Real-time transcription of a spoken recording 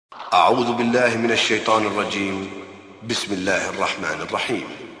أعوذ بالله من الشيطان الرجيم. بسم الله الرحمن الرحيم.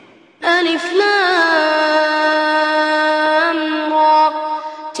 ألف لام را،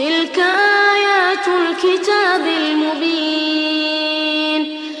 تلك آيات الكتاب المبين.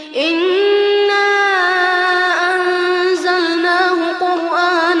 إنا أنزلناه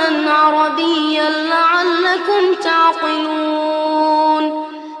قرآنا عربيا لعلكم تعقلون.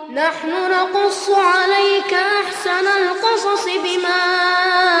 نحن نقص عليك أحسن القصص بما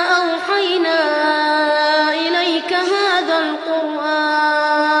أوحينا إليك هذا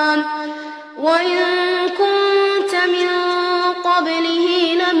القرآن وإن كنت من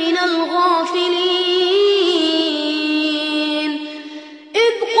قبله لمن الغافلين.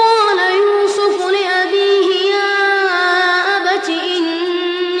 إذ قال يوسف لأبيه يا أبت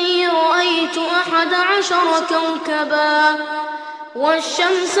إني رأيت 11 كوكبا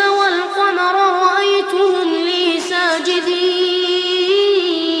والشمس والقمر رأيتهم لي ساجدين.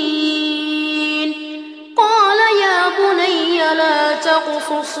 قال يا بني لا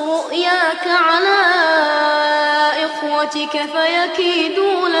تقصص رؤياك على إخوتك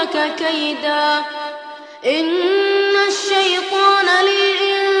فيكيدوا لك كيدا إن الشيطان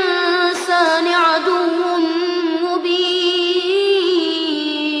للإنسان عدو مبين.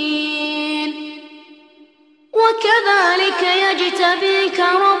 وكذلك يجتبيك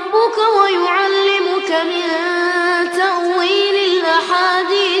ربك ويعلمك من تأويل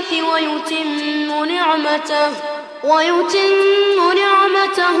الأحاديث ويتم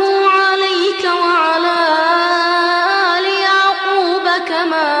نعمته عليك وعلى آل يعقوب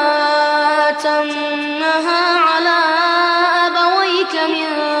كما أتمها على أبويك من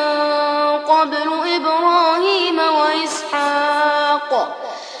قبل إبراهيم وإسحاق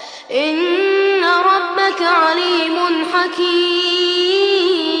إن ربك عليم حكيم.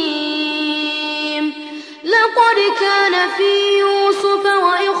 لقد كان في يوسف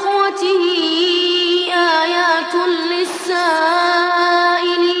وإخوته آيات للسائلين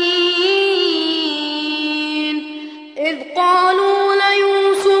إذ قالوا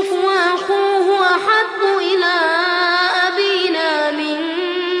ليوسف وأخوه أحب إلى أبينا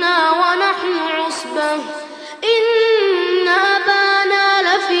منا ونحن عصبة إن أبانا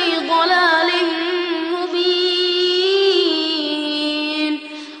لفي ضلال مبين.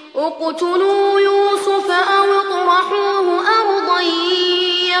 اقتلوا يوسف أو اطرحوه أرضا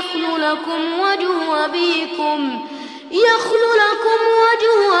يخل لكم وجه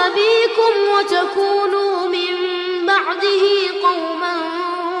أبيكم وتكونوا من بعده قوما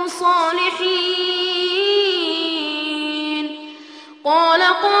صالحين. قال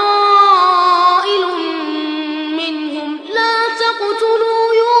قائل منهم لا تقتلوا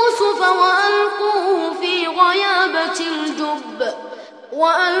يوسف وألقوه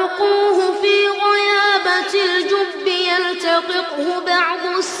في غيابة الجب يلتقطه بعض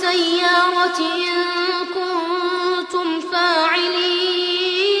السيارة إن كنتم فاعلين.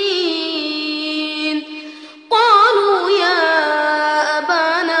 قالوا يا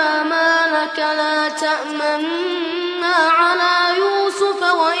أبانا ما لك لا تأمنا على يوسف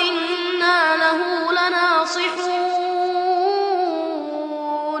وإنا له لناصحون.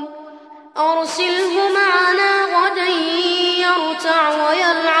 أرسله معنا غدا يرتع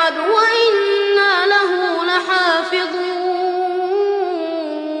ويلعب وإنا له لحافظون.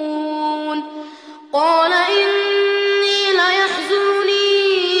 قال إني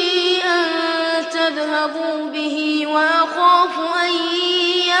ليحزنني أن تذهبوا به وأخاف أن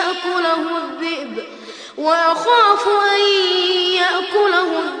يأكله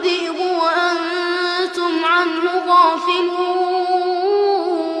الذئب وأنتم عنه غافلون.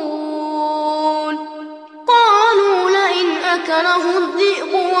 قالوا لئن أكله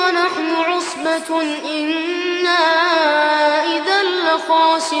الذئب ونحن عصبة إنا إذا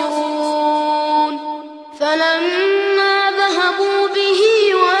لخاسرون. فلما ذهبوا به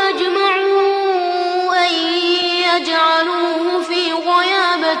وأجمعوا أن يجعلوه في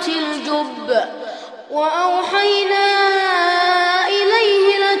غيابة الجب وأوحينا إليه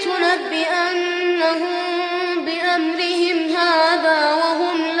لتنبئنهم بأمرهم هذا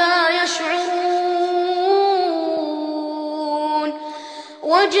وهم لا يشعرون.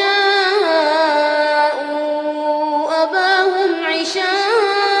 وجاءوا أباهم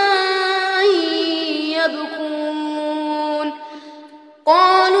عشاء يبكون.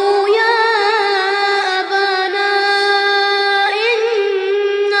 قالوا يا أبانا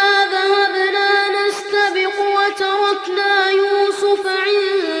إنا ذهبنا نستبق وتركنا يوسف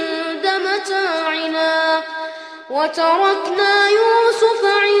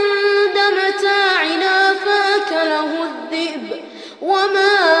عند متاعنا فأكله الذئب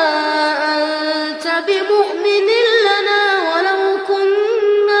وما أنت بمؤمن لنا ولو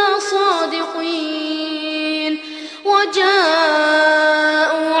كنا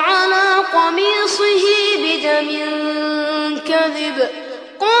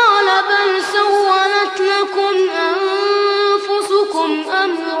يَسُومُكُمْ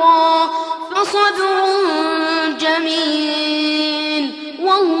أَمْرًا فَصَبْرٌ جَمِيلٌ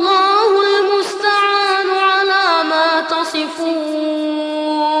وَاللَّهُ الْمُسْتَعَانُ عَلَى مَا تَصِفُونَ.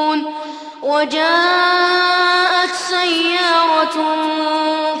 وَجَاءَتْ سَيَّارَةٌ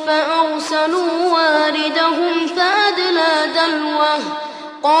فَأَرْسَلُوا وَارِدَهُمْ فَأَدْلَىٰ دَلْوَهُ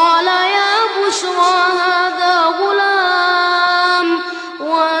قَالَ يَا بُشْرَىٰ هَٰذَا غُلَامٌ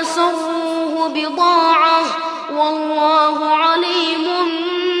وَأَسَرُّوهُ بِضَاعَةً وَاللَّهُ عَلِيمٌ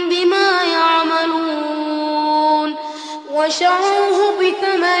بِمَا يَعْمَلُونَ. وَشَرَوْهُ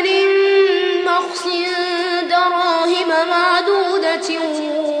بِثَمَنٍ بَخْسٍ دَرَاهِمَ مَعْدُودَةٍ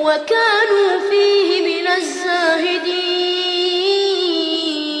وَكَانُوا فِيهِ مِنَ الزَّاهِدِينَ.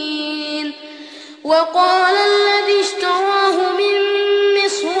 وَقَالَ الَّذِي اشْتَرَاهُ مِن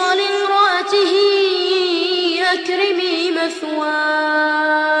مِّصْرَ لِامْرَأَتِهِ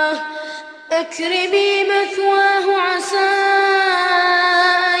أكرمي مثواه عسى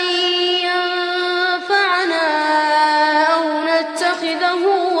أن ينفعنا أو نتخذه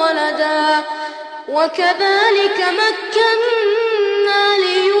ولدا وكذلك مكنا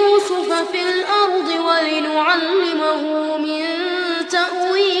ليوسف في الأرض ولنعلمه من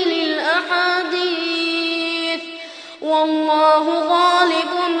تأويل الأحاديث والله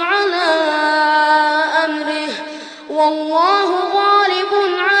غالب على أمره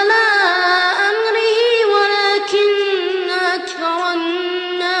ولكن أكثر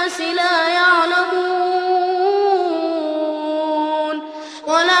الناس لا يعلمون.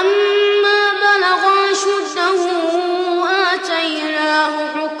 ولما بلغ أشده آتيناه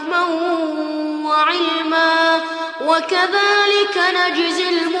حكما وعلما وكذلك نجزي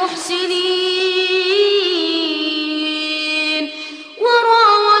المحسنين.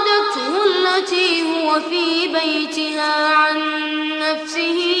 وراودته التي هو في بيتها عن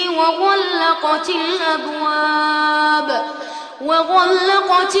نفسه وغلقت الأبواب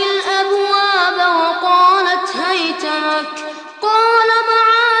وقالت هيت لك قال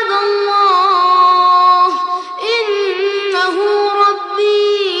معاذ الله إنه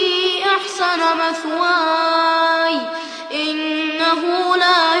ربي أحسن مثواي إنه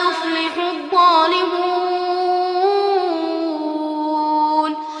لا يفلح الظالمون.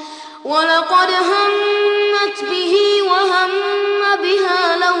 ولقد همت به وهم بها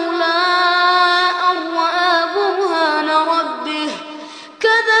لولا أن رأى برهان ربه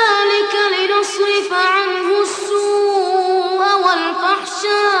كذلك لنصرف عنه السوء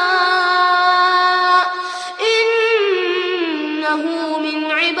والفحشاء إنه من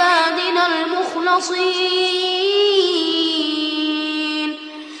عبادنا المخلصين.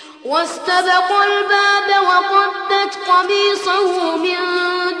 واستبق الباب وقدت قميصه من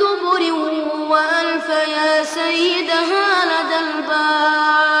دبر وألف يا سيدها لدى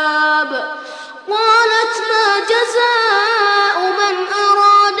الباب قالت ما جزاء من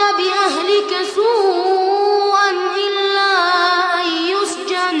أراد بأهلك سوءا إلا أن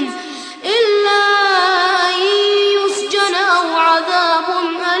يسجن أو عذاب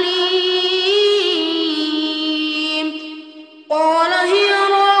أليم. قال هي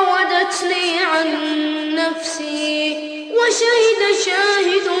راودتني عن نفسي وشهد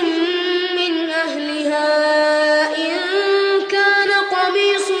شاهد من أهلها إن كان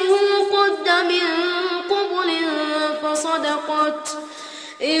قميصه قد من قبل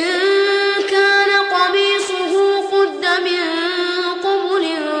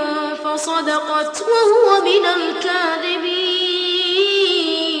فصدقت وهو من الكاذبين.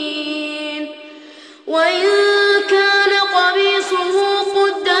 وإن كان قميصه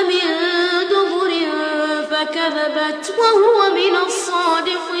قد من دبر فكذبت وهو من الصادقين.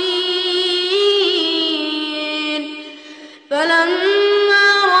 فلما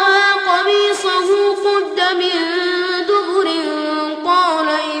رأى قميصه قد من دبر قال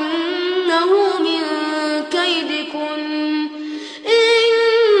إنه من كيدكن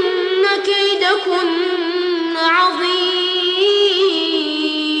إن كيدكن عظيم.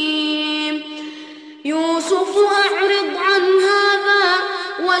 يوسف أعرض عن هذا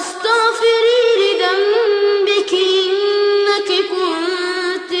واستغفري لذنبك إنك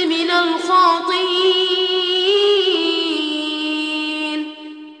كنت من الخاطئين.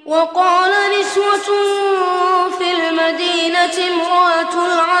 وقال نسوة في المدينة امرأة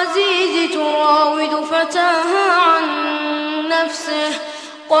العزيز تراود فتاها عن نفسه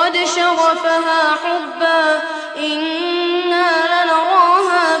قد شغفها حبا إنا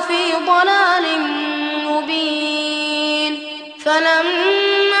لنراها في ضلال مبين.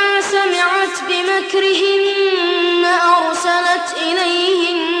 فلما سمعت بمكرهن أرسلت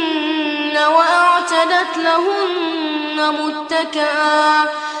إليهن وأعتدت لهن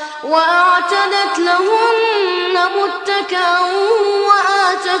وأعتدت لهن متكأ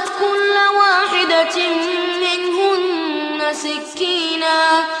وآتت كل واحدة منهن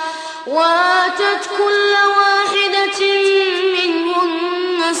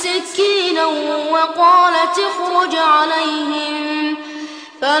سكينا وقالت اخرج عليهم.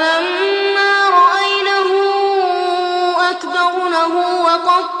 فلما رأينه أكبرنه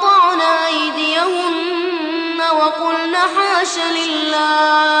وقطعن أيديهن وقلن حاش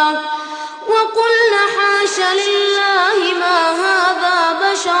لله ما هذا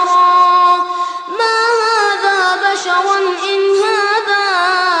بشرا إن هذا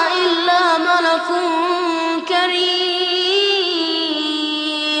إلا ملك كريم.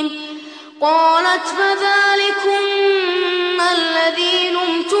 قالت فذلكن الذي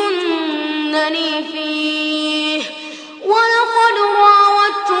لمتنني فيه ولقد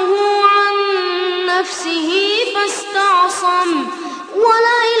راودته عن نفسه فاستعصم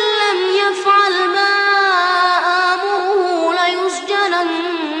ولئن لم يفعل ما آمره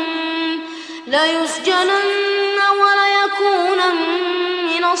ليسجنن وليكونن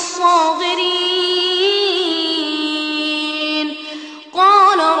من الصاغرين.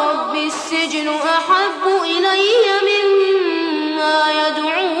 قال رب السجن أحب إلي مما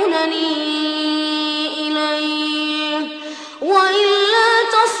يدعونني إليه وإلا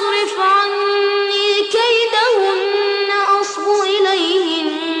تصرف عني كيدهن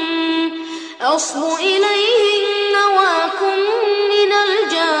أصب إليهن وأكن من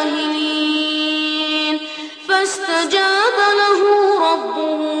الجاهلين. فاستجاب له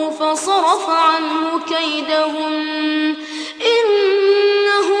ربه فصرف عنه كيدهن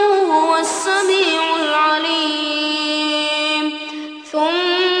إنه هو السميع العليم.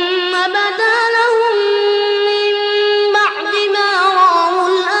 ثم بدا لهم من بعد ما رأوا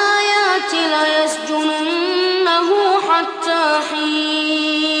الآيات ليسجننه حتى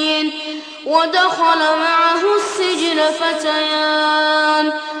حين. ودخل معه السجن فتيان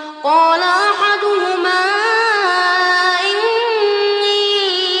قال أحدهما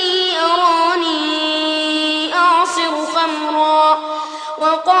إني أراني أعصر خمرا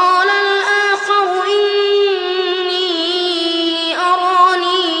وقال الآخر إني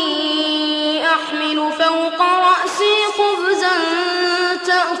أراني أحمل فوق رأسي خبزا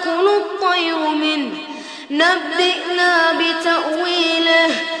تأكل الطير منه نبئنا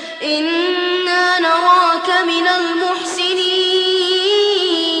بتأويله إنا نراك من المحسنين.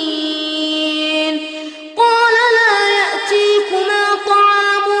 قال لا يأتيكما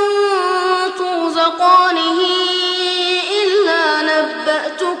طعام ترزقانه إلا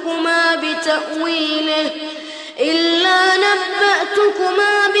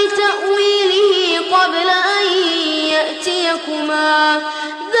نبأتكما بتأويله قبل أن يأتيكما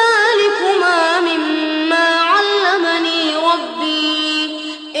ذلكما مما علمني ربي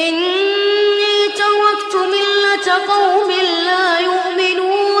إني تركت ملة قوم لا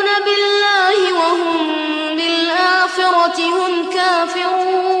يؤمنون بالله وهم بالآخرة هم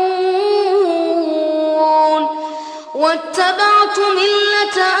كافرون واتبعت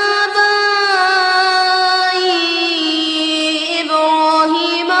ملة آبائي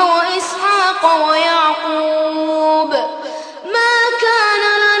إبراهيم وإسحاق ويعقوب ما كان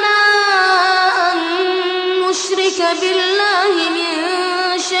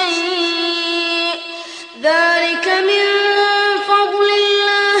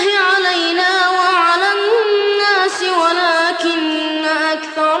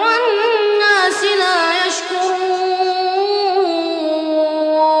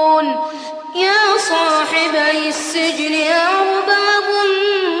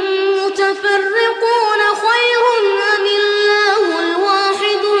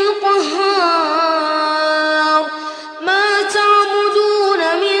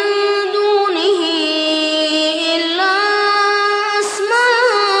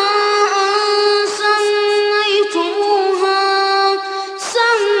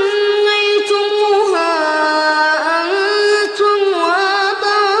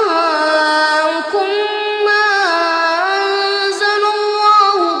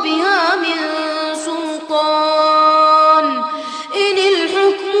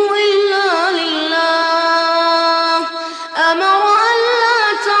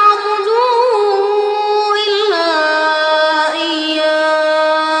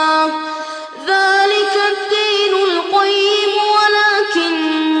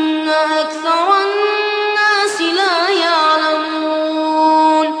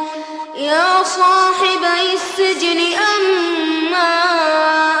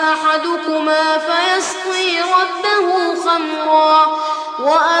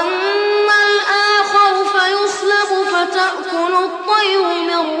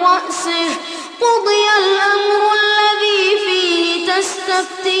قضي الأمر الذي فيه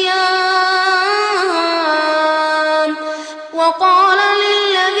تستفتيان وقال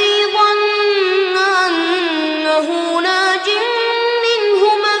للذي ظن أنه ناج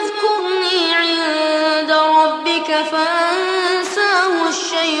منهما اذكرني عند ربك فأنساه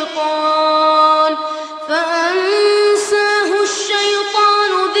الشيطان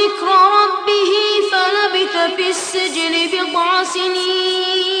ذكر ربه فلبث في السجن بضع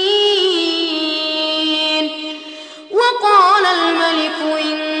سنين. وقال الملك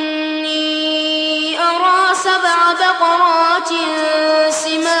إني أرى 7 بقرات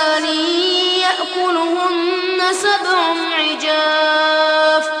سمان يأكلهن 7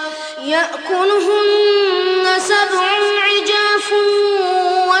 عجاف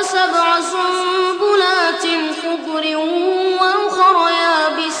و7 سنبلات خضر وأخر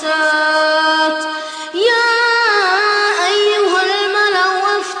يابسات يا أيها الملأ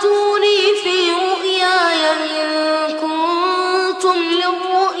أفتوني في رؤياي إن كنتم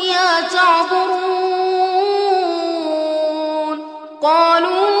للرؤيا تعبرون.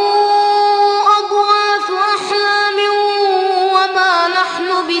 قالوا أضغاث أحلام وما نحن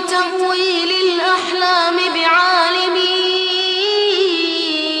بتأويل الأحلام بعالمين.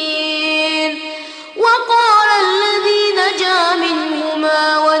 وقال الذي نجا منهما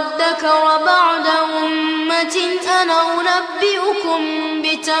وادكر بعد أمة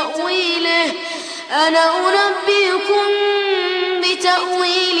أنا أنبئكم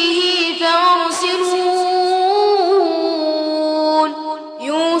بتأويله فأرسلون.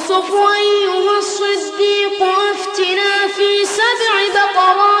 يوسف أيها الصديق أفتنا في 7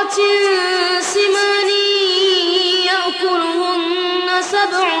 بقرات سمان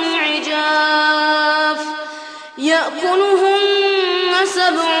يأكلهن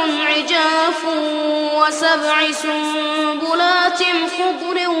 7 عجاف و7 سنبلات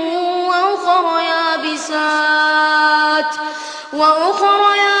خضر وأخر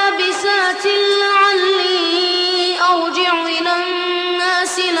يابسات لعلي أرجع إلى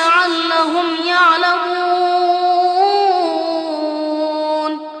الناس لعلهم يعلمون.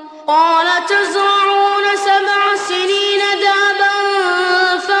 قال تزرعون 7 سنين دابا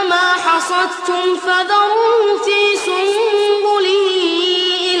فما حصدتم فذروه في سنبله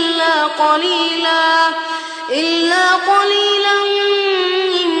إلا قليلا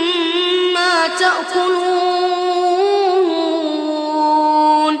مما تأكلون.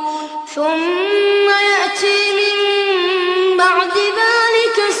 ثم يأتي من بعد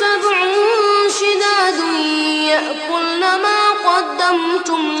ذلك 7 شداد يأكلن ما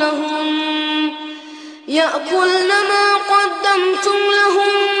قدمتم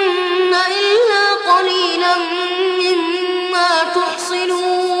لهن إلا قليلا مما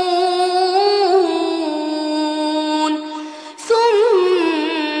تحصنون.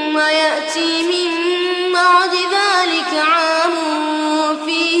 ثم يأتي من بعد ذلك عام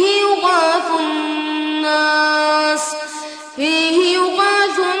فيه يغاث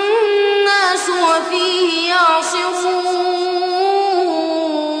الناس وفيه يعصرون.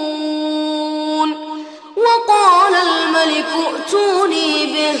 وقال الملك ائتوني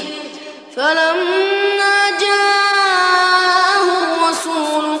به فلما جاءه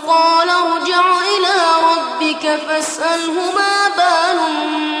الرسول قال ارجع إلى ربك فاسأله ما بال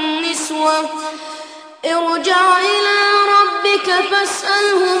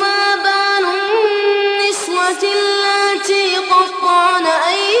النسوة اللاتي قطعن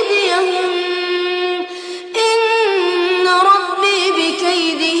أيديهن إن ربي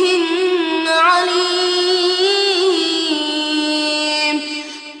بكيدهن عليم.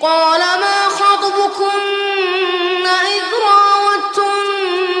 قال ما خطبكن إذ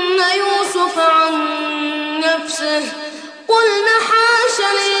راوتن يوسف عن نفسه قلن حاش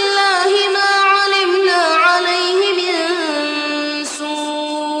لله ما علمنا عليه من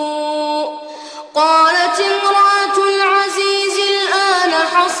سوء. قالت امرأة العزيز الآن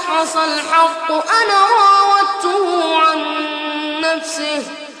حصحص الحق أنا راودته عن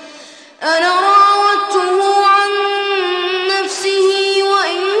نفسه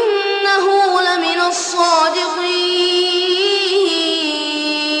وإنه لمن الصادقين.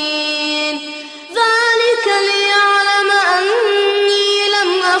 ذلك ليعلم أني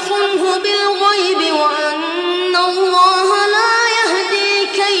لم أخنه بالغيب وأن الله لا يهدي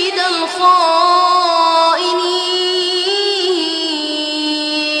كيد الخائنين.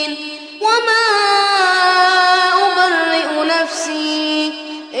 وما أبرئ نفسي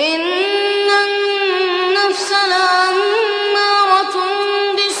إن النفس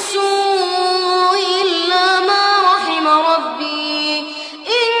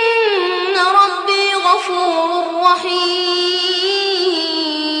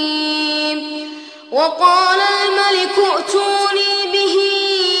وقال الملك ائتوني به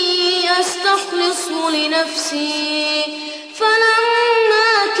أستخلصه لنفسي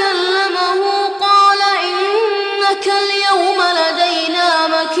فلما كلمه قال إنك اليوم لدينا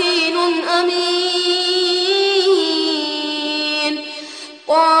مكين أمين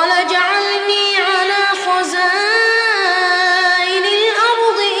قال اجعلني على خزائن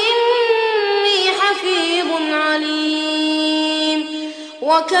الأرض إني حفيظ عليم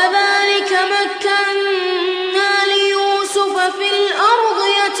وكذلك مكنا ليوسف في الأرض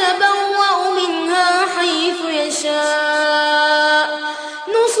يتبوأ منها حيث يشاء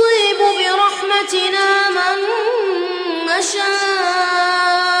نصيب برحمتنا من نشاء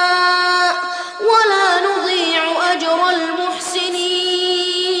ولا نضيع أجر المحسنين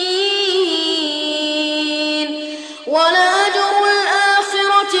ولأجر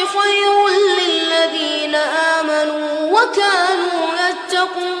الآخرة خير للذين آمنوا وكانوا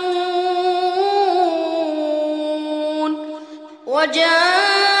يتقون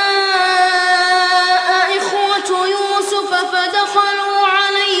وجاء إخوة يوسف فدخلوا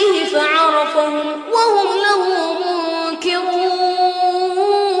عليه فعرفهم وهم له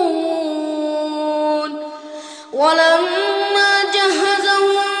منكرون ولما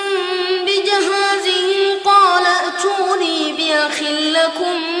جهزهم بجهازهم قال ائتوني بأخ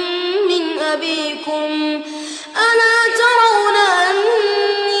لكم من أبيكم ألا ترون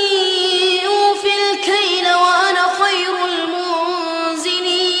أني أوفي الكيل وأنا خير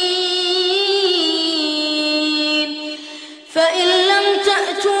المنزلين فإن لم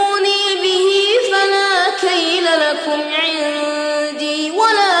تأتوني به فلا كيل لكم عندي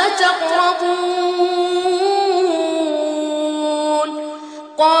ولا تقربون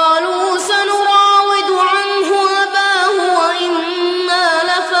قالوا سنراود عنه أباه وإنا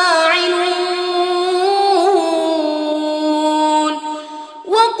لفاعلون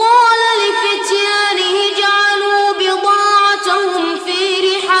وقال لفتيانه اجعلوا بضاعتهم في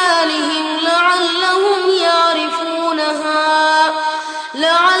رحالهم لعلهم يعرفونها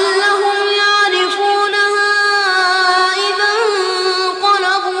إذا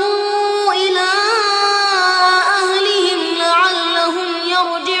انقلبوا إلى أهلهم لعلهم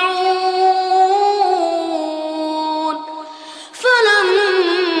يرجعون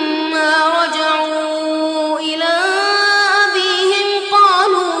فلما رجعوا إلى أبيهم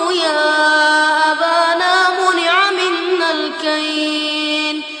قالوا يا أبانا منع منا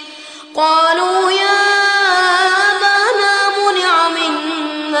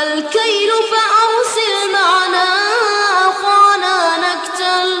الكيل فأرسل معنا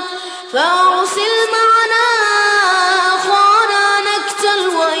أخانا نكتل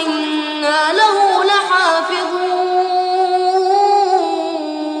وإنا له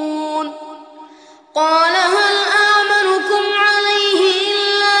لحافظون قال هل آمنكم عليه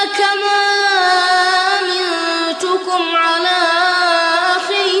إلا كما أمنتكم على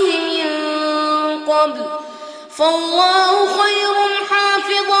أخيه من قبل فالله خير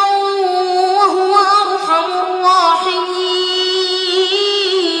حافظا وهو أرحم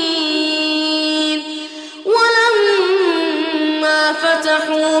الراحمين ولما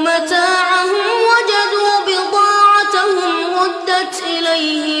فتحوا متاعهم وجدوا بضاعتهم ردت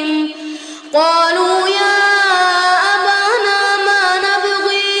إليهم قالوا يا أبانا ما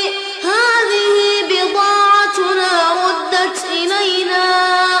نبغي هذه بضاعتنا ردت إلينا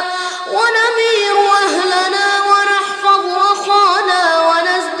ونمير أهلنا ونحفظ أخانا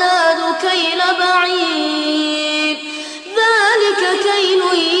ونزداد كيل بعير ذلك كيل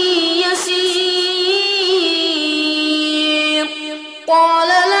يسير قال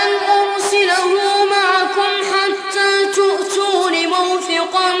لن أرسله معكم حتى تؤتون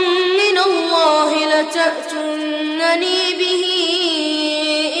موثقا من الله لتأتونني به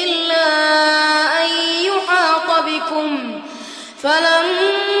إلا أن يحاط بكم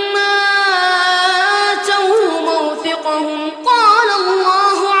فلما آتوه موثقهم قال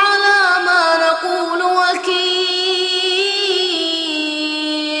الله على ما نقول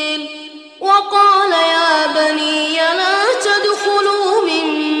وكيل وقال يا بني لا تدخلوا من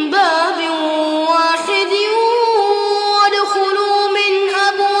باب واحد وادخلوا من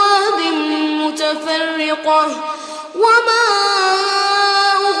أبواب متفرقة وما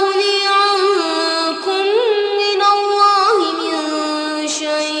أغني عنكم من الله من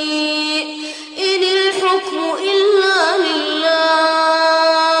شيء إن الحكم إلا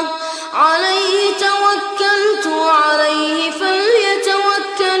لله عليه توكلت وعليه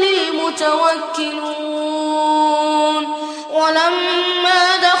فليتوكل المتوكلون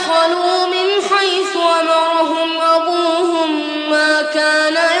ولما دخلوا من حيث أمرهم أبوهم ما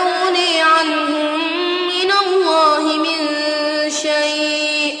كان يغني عنهم من الله من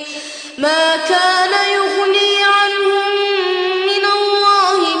شيء ما كان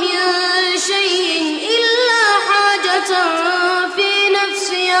حاجة في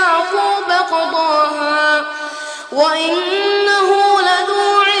نفس يعقوب قضاها وإنه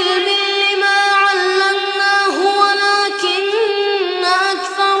لذو علم لما علمناه ولكن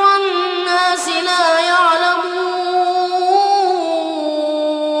أكثر الناس لا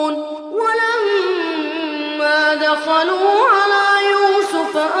يعلمون ولما دخلوا على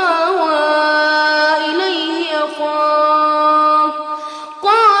يوسف آوى إليه أخاه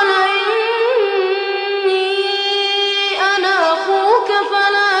قال إني أنا أخوك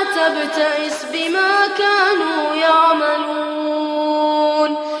فلا تبتئس بما كانوا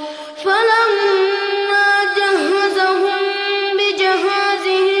يعملون فلما جهزهم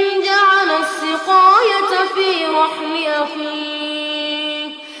بجهازهم جعل السقاية في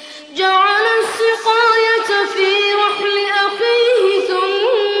رحل أخيه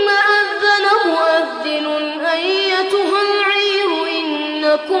ثم أذن مؤذن أيتها العير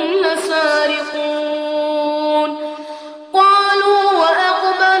إنكم لسارقون قالوا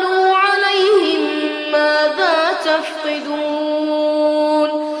وأقبلوا عليهم ماذا تفقدون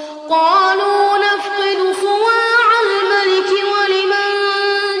قالوا نفقد صواع الملك ولمن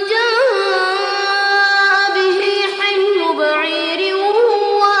جاء به حمل بعير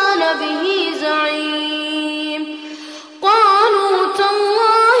وأنا به زعيم قالوا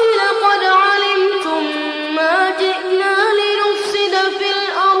تالله لقد علمتم ما جئنا لنفسد في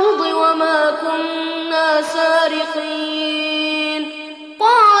الأرض وما كنا سارقين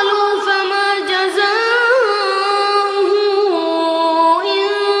قالوا فما جزاؤه إن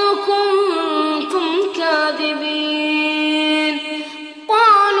كنتم كاذبين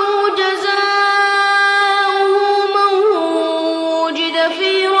قالوا جزاؤه من وجد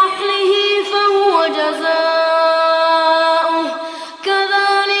في رحله فهو جزاؤه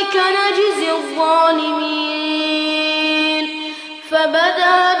كذلك نجزي الظالمين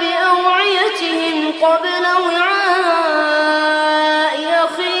فبدأ بأوعيتهم قبل وعاء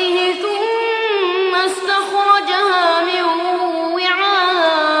أخيه ثم استخرجها من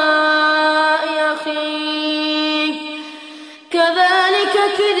وعاء أخيه كذلك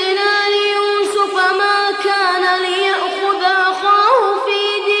كدنا ليوسف ما كان ليأخذ أخاه في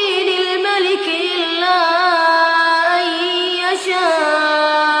دين الملك إلا أن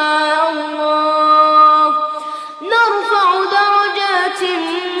يشاء الله نرفع درجات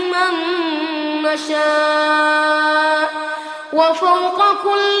من نشاء وفوق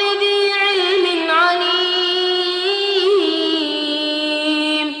كل ذي علم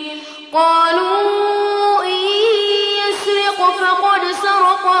عليم قالوا إن يسرق فقد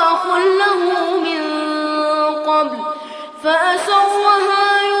سرق أخ له من قبل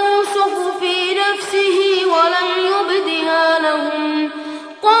فأسرها يوسف في نفسه ولم يبدها لهم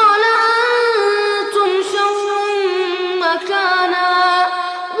قال أنتم شر مكانا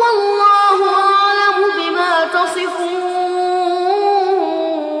والله أعلم بما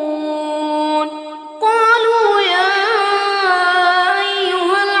تصفون قالوا يا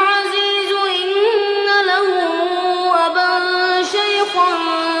أيها العزيز إن له أبا شيخا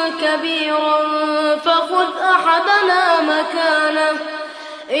كبيرا فخذ أحدنا مكانه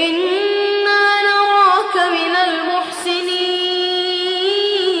إنا نراك من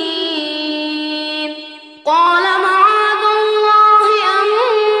المحسنين قال معاذ الله أن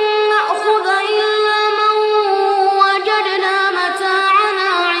نأخذ إلا من وجدنا متاعنا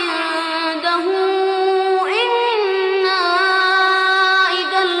عنده إنا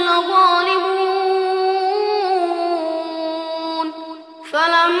إذا لظالمون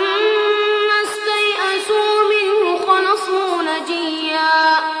فلما استيئسوا منه خلصوا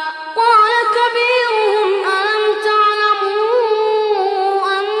نجيا قال كبيرهم ألم تعلموا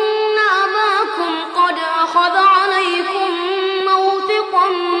أن أباكم قد أخذ عليكم موثقا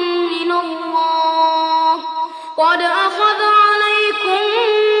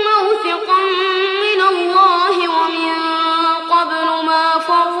من الله ومن قبل ما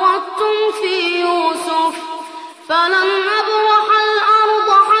فرطتم في يوسف فلن أبرح الأرض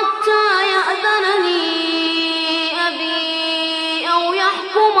حتى يأذن لي أبي أو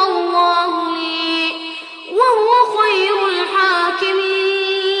يحكم الله لي وهو خير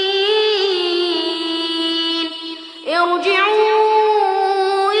الحاكمين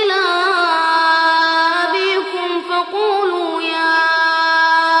ارجعوا إلى أبيكم فقولوا يا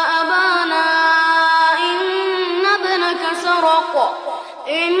أبانا إن ابنك سرق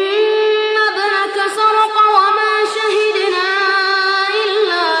وما شهدنا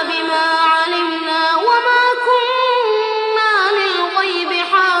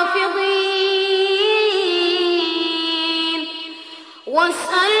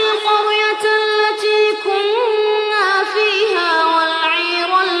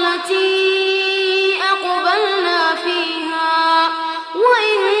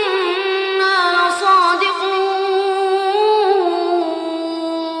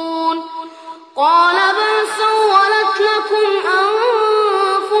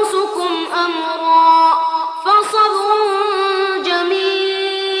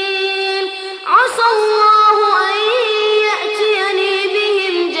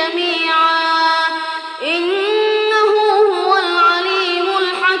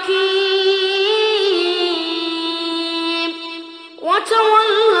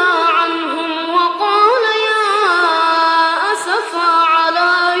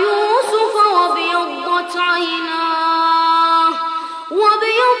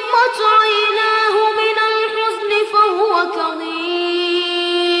وابيضت عيناه من الحزن فهو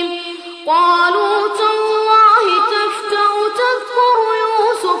كظيم. قالوا تالله تفتأ تذكر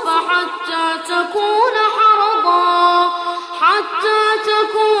يوسف حتى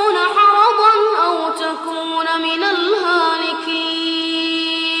تكون حرضا أو تكون من الهالكين.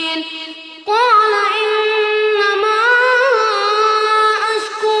 قال إنما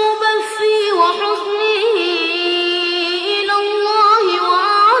أشكو بثي وحزني إلى الله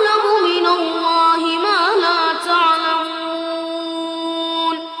وأعلم من الله ما لا تعلمون.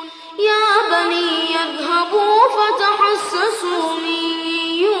 يا بني اذهبوا فتحسسوا من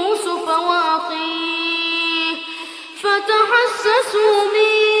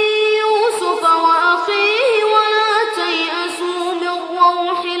يوسف وأخيه ولا تيأسوا من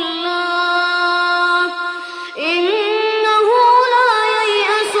روح الله إنه لا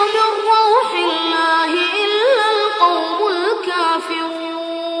ييأس من روح الله إلا القوم الكافرون.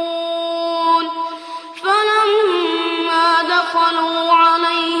 فلما دخلوا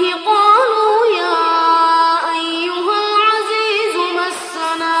عليه قالوا يا أيها العزيز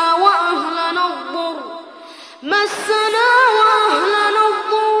مسنا وأهلنا الضر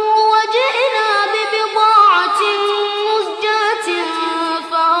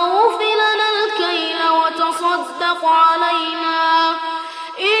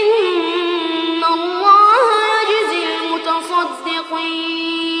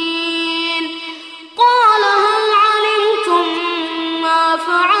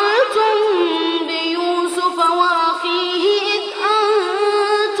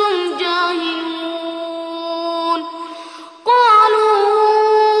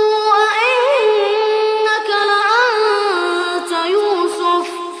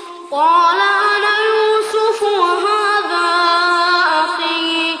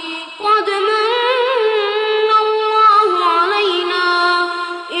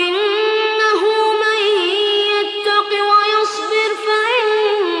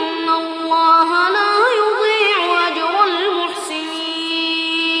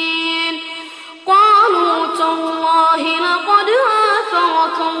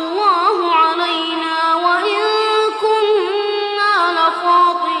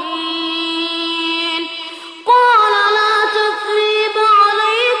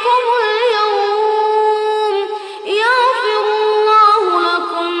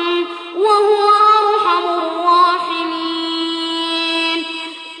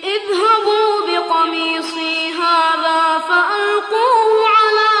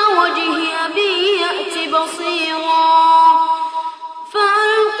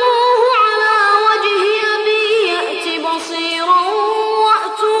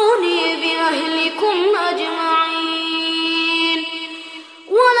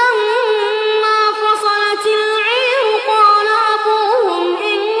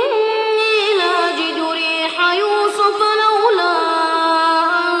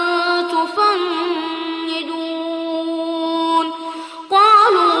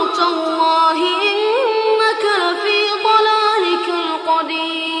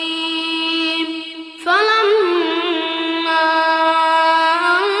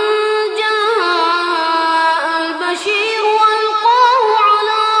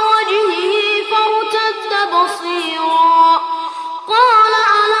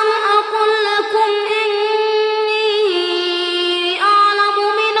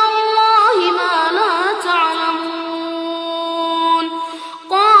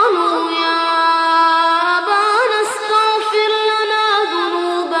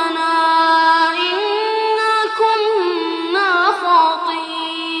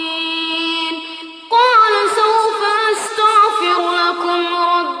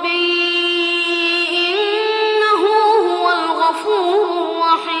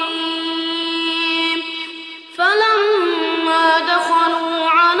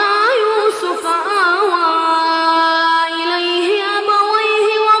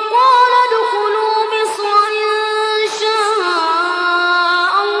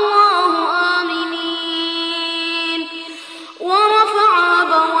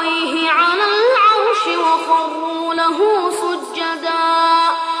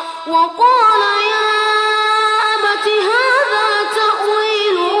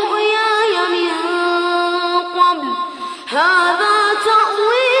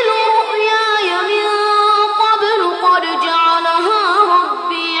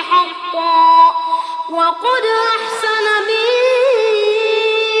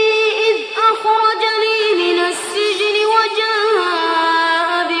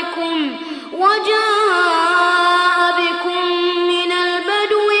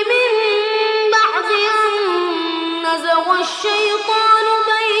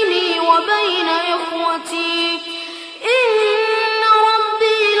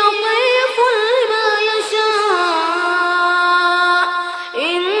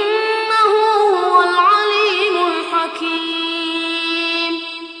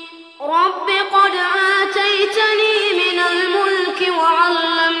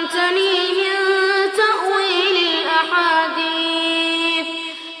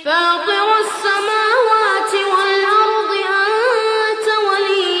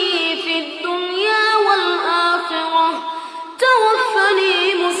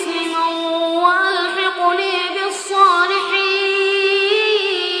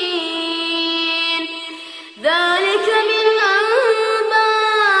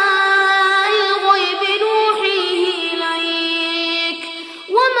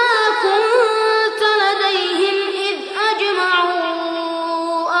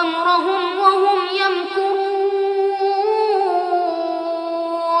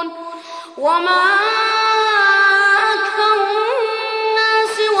وما أكثر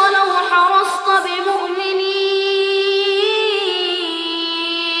الناس ولو حرصت بمؤمنين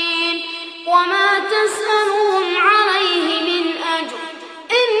وما تسألهم عليه من أجر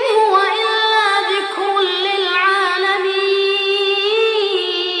إن هو إلا ذكر للعالمين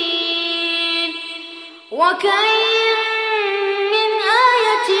وكأين من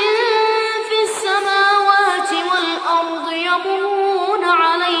آية في السماوات والأرض يمرون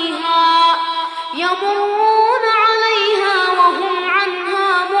عليها وهم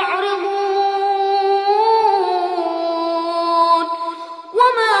عنها معرضون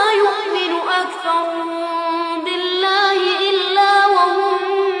وما يؤمن أكثرهم بالله إلا وهم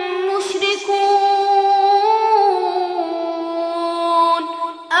مشركون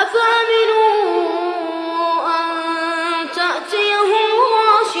أفأمنوا أن تأتيهم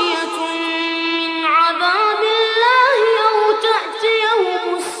غاشية من عذاب الله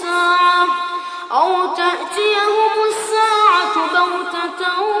أو تأتيهم الساعة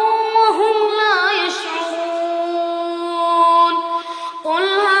بغتة وهم لا يشعرون قل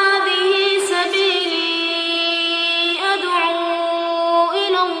هذه سبيلي أدعو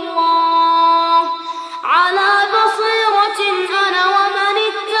إلى الله على بصيرة أنا ومن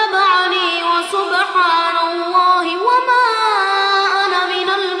اتبعني وسبحان الله وما أنا من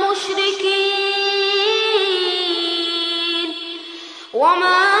المشركين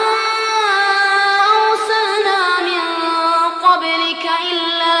وما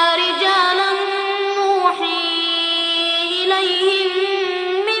إلا رجالا نوحي إليهم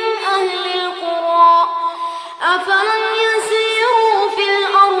من أهل القرى أفلم يسيروا في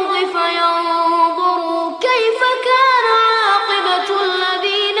الأرض فينظروا كيف كان عاقبة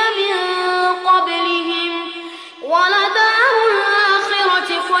الذين من قبلهم ولدار الآخرة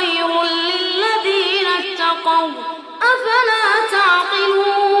خير للذين اتقوا أفلا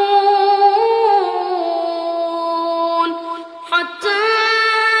تعقلون حتى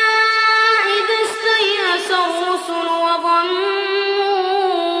إذا استيأس الرسل وظنوا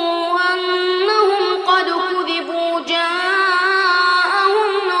أنهم قد كذبوا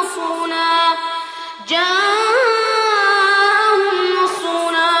جاءهم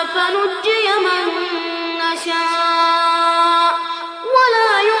نصرنا فنجي من نشاء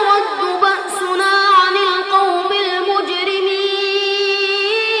ولا يرد بأسنا عن القوم المجرمين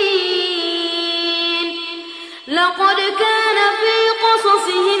لقد كان في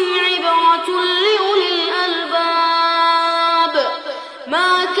قصصهم عبرة لأولي الألباب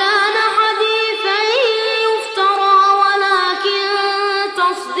ما كان حديثا يفترى ولكن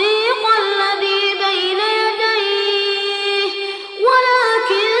تصديق الذي بين يديه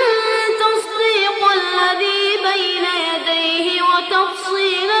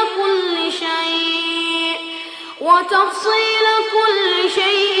وتفصيل كل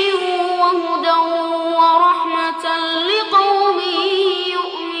شيء